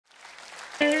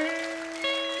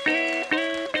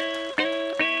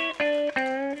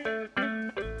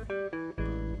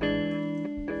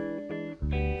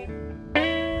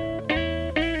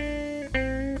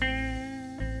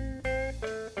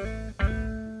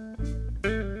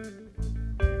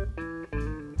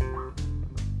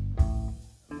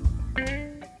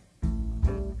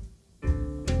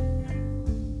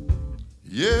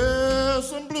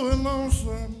Yes, I'm blue and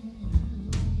lonesome.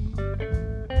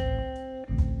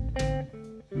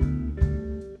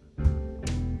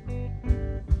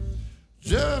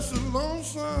 Just as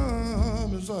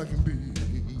lonesome as I can be.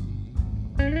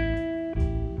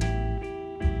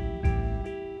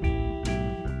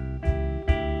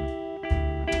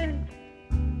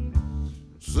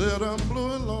 Said I'm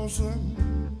blue and lonesome.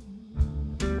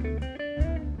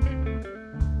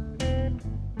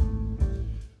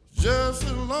 Just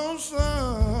as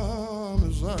lonesome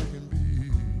as I can be.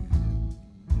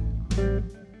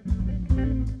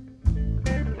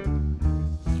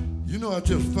 You know, I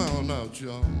just found out,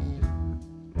 y'all.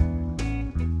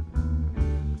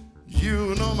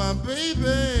 You know my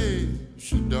baby,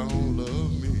 she don't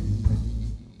love me.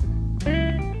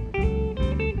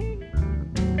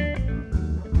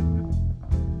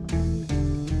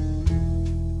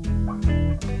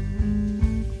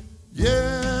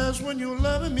 Yes, when you're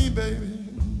loving me, baby,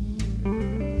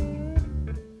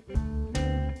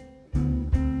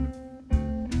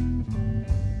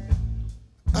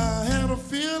 I had a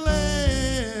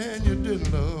feeling you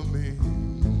didn't love me.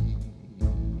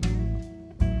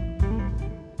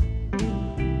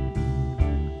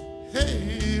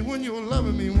 Hey, when you're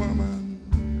loving me, woman,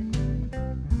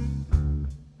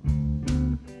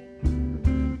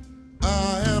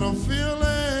 I had a feeling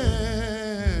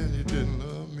you didn't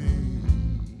love me.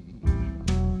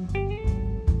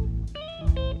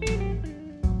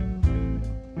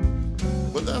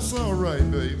 But that's all right,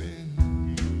 baby.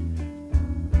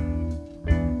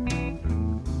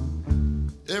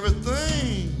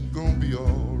 Everything gonna be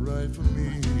all right for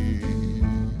me.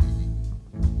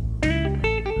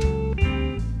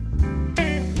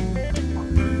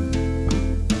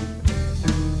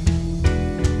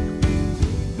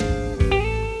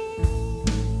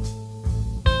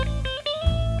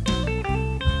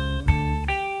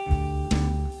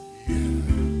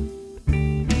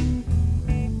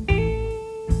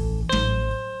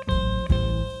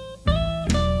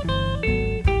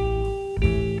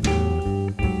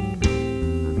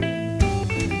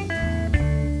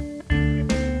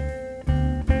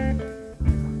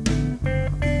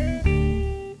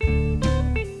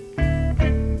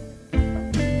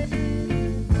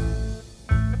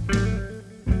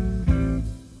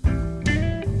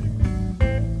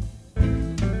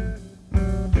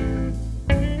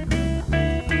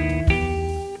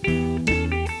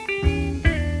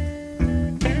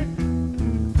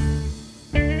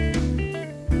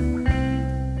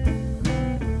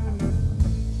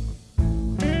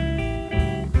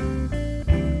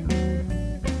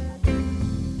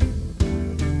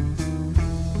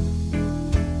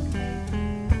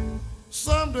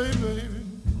 Someday, baby,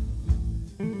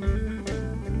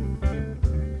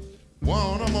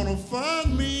 one, I'm gonna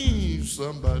find me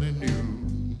somebody new.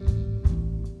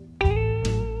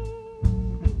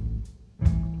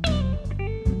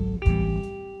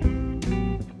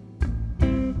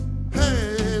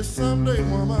 Hey, someday,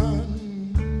 woman,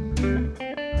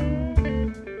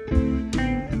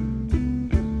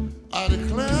 I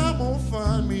declare I'm gonna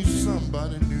find me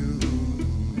somebody new.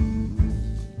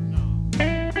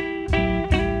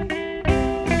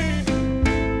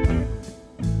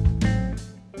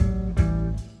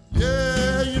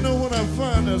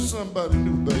 Find her somebody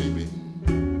new, baby.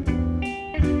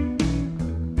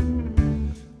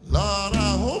 Lord,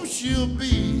 I hope she'll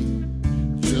be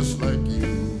just like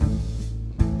you.